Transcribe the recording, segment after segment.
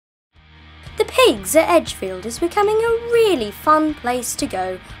The Pigs at Edgefield is becoming a really fun place to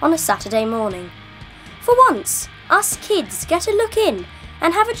go on a Saturday morning. For once, us kids get a look in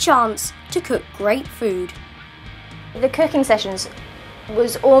and have a chance to cook great food. The cooking sessions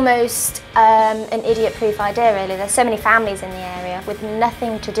was almost an idiot-proof idea really. There's so many families in the area with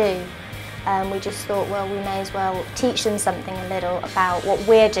nothing to do. We just thought, well, we may as well teach them something a little about what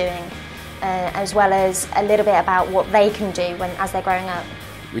we're doing, as well as a little bit about what they can do as they're growing up.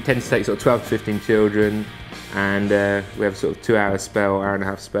 We tend to take sort of 12 to 15 children, and we have a sort of 2-hour spell, hour and a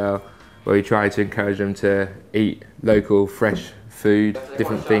half spell, where we try to encourage them to eat local, fresh food,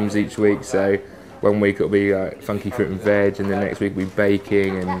 different themes each week. So one week it'll be like funky fruit and veg, and the next week we'll be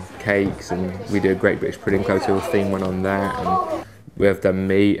baking and cakes, and we do a Great British Pudding Club, so we'll theme one on that. And we have done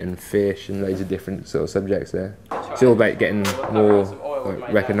meat and fish and loads of different sort of subjects there. It's all about getting more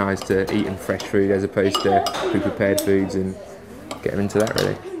recognised to eating fresh food as opposed to pre-prepared foods, and get them into that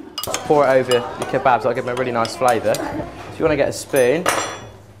really. Pour it over your kebabs, that'll give them a really nice flavour. So you want to get a spoon,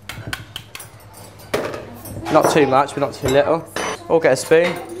 not too much but not too little. Or get a spoon,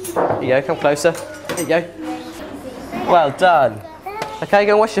 here you go, come closer, here you go. Well done. Okay,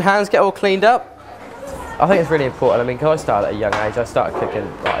 go and wash your hands, get all cleaned up. I think it's really important. I mean, because I started at a young age, I started cooking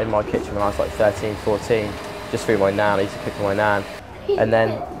in my kitchen when I was like 13, 14, just through my nan. I used to cook for my nan. And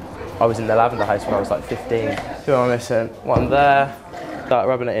then I was in the lavender house when I was like 15. Who am I missing? One there. Start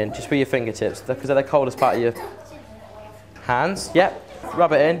rubbing it in, just with your fingertips, because they're the coldest part of your hands. Yep,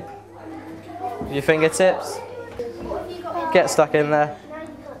 rub it in. With your fingertips. Get stuck in there.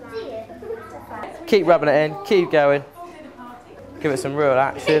 Keep rubbing it in, keep going. Give it some real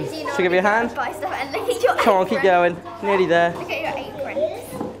action. Should I give you a hand? Come on, keep going. Nearly there. Look at your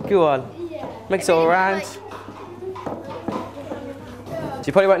apron. Go on. Mix it all around. So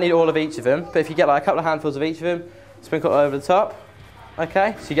you probably won't need all of each of them, but if you get like a couple of handfuls of each of them, sprinkle it over the top.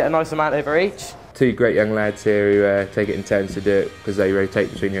 Okay, so you get a nice amount over each. 2 great young lads here who take it in turns to do it, because they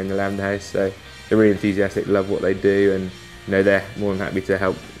rotate between here and the lavender house. So they're really enthusiastic, love what they do, and they're more than happy to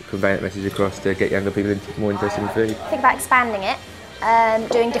help convey that message across to get younger people more interested in food. Think about expanding it,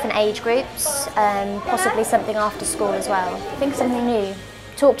 doing different age groups, possibly something after school as well. Think of something new.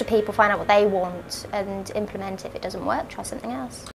 Talk to people, find out what they want and implement it. If it doesn't work, try something else.